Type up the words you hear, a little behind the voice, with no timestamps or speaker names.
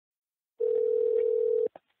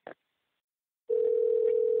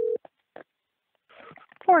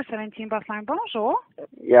417 Bus Line. Bonjour.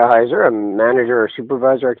 Yeah, hi. Is there a manager or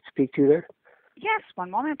supervisor I could speak to there? Yes, one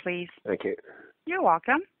moment, please. Thank you. You're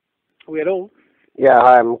welcome. Hello. Yeah,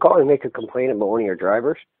 hi. I'm calling to make a complaint about one of your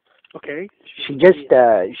drivers. Okay. She just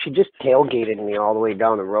tailgated me all the way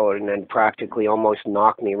down the road and then practically almost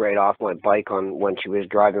knocked me right off my bike when she was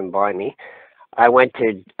driving by me. I went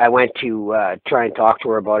to try and talk to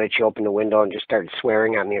her about it. She opened the window and just started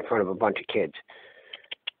swearing at me in front of a bunch of kids.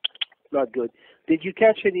 Not good. Did you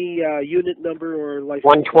catch any unit number or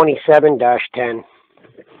license? 127-10.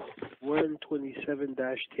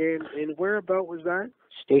 127-10. And where about was that?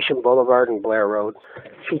 Station Boulevard and Blair Road.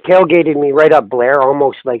 She tailgated me right up Blair,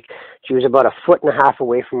 almost like she was about 1.5 feet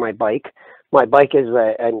away from my bike. My bike is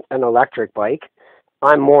an electric bike.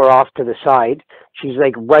 I'm more off to the side. She's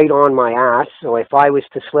like right on my ass, so if I was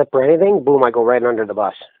to slip or anything, boom, I go right under the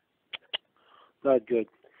bus. Not good.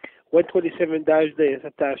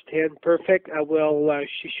 127-10. Perfect. I will.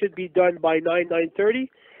 She should be done by 9:30.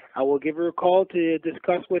 I will give her a call to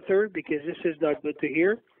discuss with her because this is not good to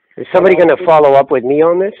hear. Is somebody going to follow up with me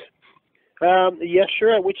on this? Yes,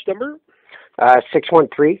 sure. At which number?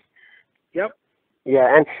 613. Yep.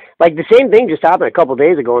 Yeah, and like the same thing just happened a couple of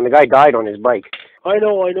days ago, and the guy died on his bike. I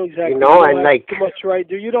know exactly. You know, and like too much right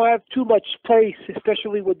there. You don't have too much place,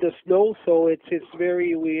 especially with the snow. So it's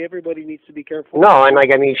very everybody needs to be careful. No, and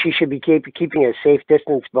like I mean, she should be keeping a safe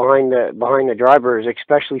distance behind the drivers,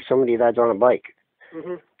 especially somebody that's on a bike.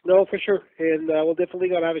 Mm-hmm. No, for sure, and we'll definitely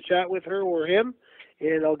gotta have a chat with her or him,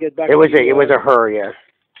 and I'll get back. It was a her, yeah.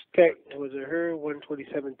 Okay, it was a her.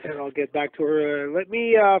 127-10. I'll get back to her. Let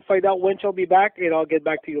me find out when she'll be back, and I'll get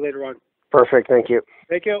back to you later on. Perfect. Thank you.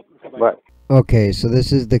 Thank you. Bye-bye. Bye. Okay, so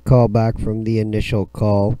this is the call back from the initial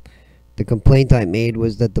call. The complaint I made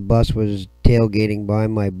was that the bus was tailgating by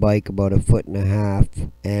my bike about 1.5 feet,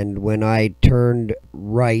 and when I turned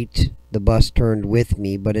right, the bus turned with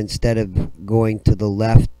me, but instead of going to the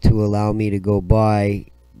left to allow me to go by,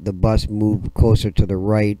 the bus moved closer to the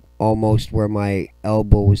right, almost where my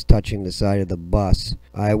elbow was touching the side of the bus.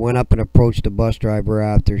 I went up and approached the bus driver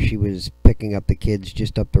after she was picking up the kids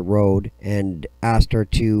just up the road and asked her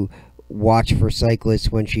to watch for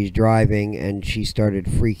cyclists when she's driving, and she started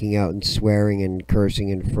freaking out and swearing and cursing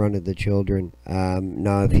in front of the children.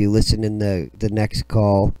 Now if you listen in the next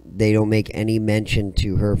call, they don't make any mention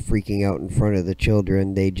to her freaking out in front of the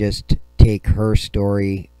children. They just take her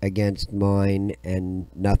story against mine, and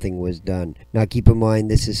nothing was done. Now keep in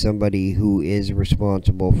mind, this is somebody who is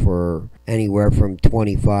responsible for anywhere from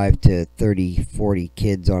 25 to 30, 40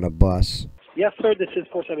 kids on a bus. Yes, sir. This is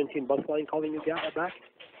 417 Bus Line calling you back.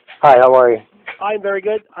 Hi, how are you? I'm very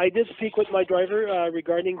good. I did speak with my driver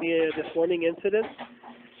regarding this morning incident,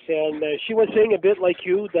 and she was saying a bit like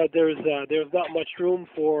you that there's not much room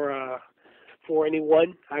for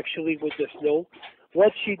anyone actually with the snow.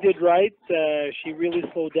 What she did right, she really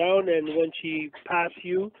slowed down, and when she passed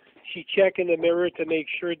you, she checked in the mirror to make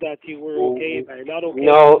sure that you were okay. Not okay.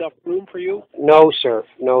 No. Enough room for you? No, sir.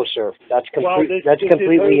 No, sir. That's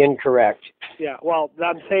completely incorrect. Yeah, well,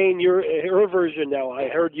 I'm saying her version now. I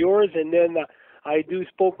heard yours, and then I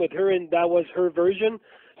spoke with her, and that was her version.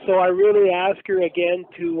 So I really asked her again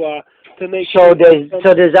to make so sure.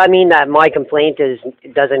 Does that mean that my complaint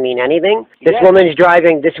doesn't mean anything? This woman's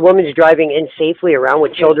driving in safely around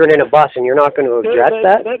with children in a bus, and you're not going to address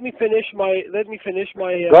that? Let me finish my.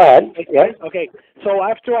 Go ahead. Yeah. Okay. So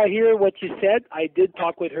after I hear what you said, I did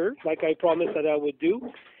talk with her, like I promised that I would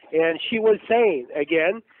do, and she was saying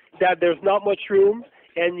again that there's not much room.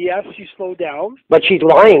 And yes, she slowed down. But she's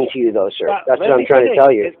lying to you, though, sir. That's what I'm trying to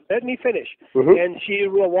tell you. Let me finish. Mm-hmm. And she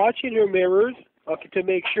was watching her mirrors to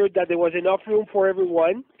make sure that there was enough room for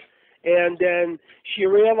everyone. And then she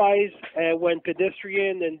realized when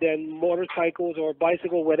pedestrian and then motorcycles or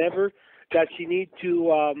bicycle, whatever, that she need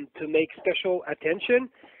to make special attention.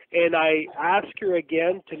 And I asked her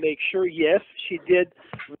again to make sure, yes, she did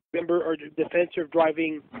remember our defensive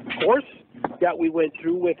driving course that we went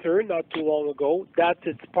through with her not too long ago.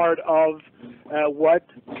 It's part of what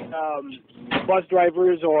bus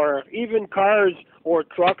drivers or even cars or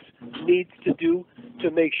trucks needs to do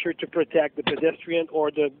to make sure to protect the pedestrian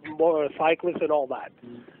or the cyclist and all that.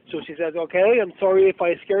 So she says, okay, I'm sorry if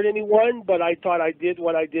I scared anyone, but I thought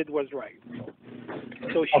what I did was right.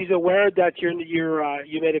 So she's aware that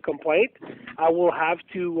you made a complaint. I will have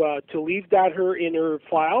to leave that in her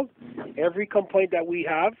file. Every complaint that we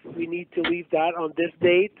have, we need to leave that on this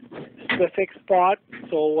date, specific spot.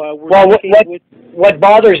 So we're what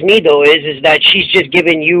bothers me though is that she's just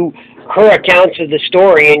giving you her accounts of the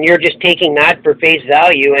story, and you're just taking that for face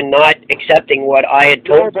value and not accepting what I had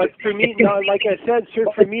told you. No, but for me, like I said, sir,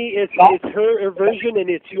 for me, it's her version and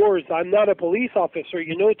it's yours. I'm not a police officer,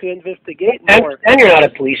 to investigate more. And you're not a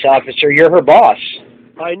police officer. You're her boss.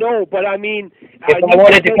 I know, but I mean... If I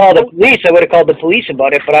wanted to call the police, I would have called the police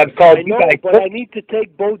about it, but I've called you guys. But I need to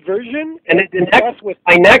take both versions and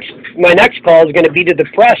my next call is going to be to the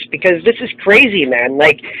press, because this is crazy, man.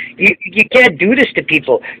 Like, you can't do this to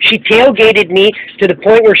people. She tailgated me to the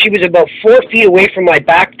point where she was about 4 feet away from my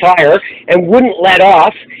back tire and wouldn't let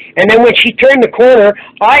off. And then when she turned the corner,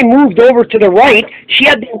 I moved over to the right. She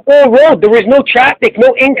had the whole road. There was no traffic,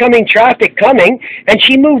 no incoming traffic coming, and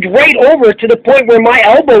she moved right over to the point where my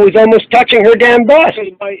elbow was almost touching her damn bus.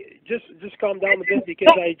 Okay, just calm down a bit, because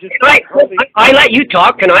I let you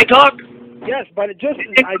talk. Can I talk? Yes, but I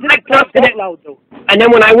didn't talk that loud, though. And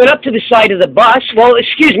then when I went up to the side of the bus, well,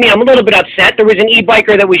 excuse me, I'm a little bit upset. There was an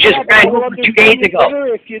e-biker that was just ran over 2 days ago.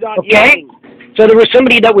 Okay? So there was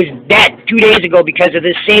somebody that was dead 2 days ago because of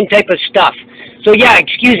this same type of stuff. So yeah,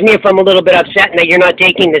 excuse me if I'm a little bit upset and that you're not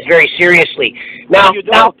taking this very seriously. Now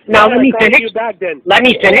let me finish. Let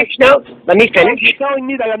me finish now. Let me finish. You're telling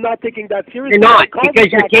me that I'm not taking that seriously. You're not, because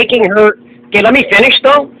you're taking her. Okay, let me finish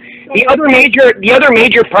though. The other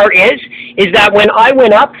major part is that when I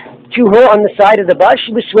went up to her on the side of the bus,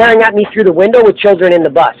 she was swearing at me through the window with children in the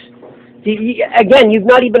bus. Again, you've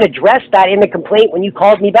not even addressed that in the complaint when you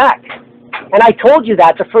called me back. And I told you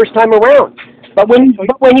that the first time around. But when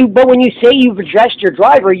you say you've addressed your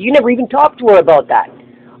driver, you never even talked to her about that.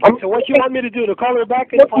 So what you want me to do? To call her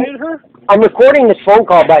back and fire her? I'm recording this phone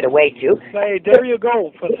call, by the way, too. Hey, there you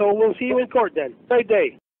go. So we'll see you in court then. Good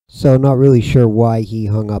day. So not really sure why he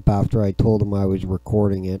hung up after I told him I was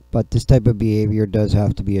recording it, but this type of behavior does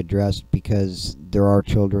have to be addressed, because there are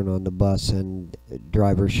children on the bus and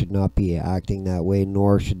drivers should not be acting that way,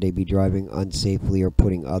 nor should they be driving unsafely or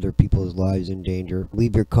putting other people's lives in danger.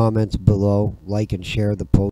 Leave your comments below, like and share the post.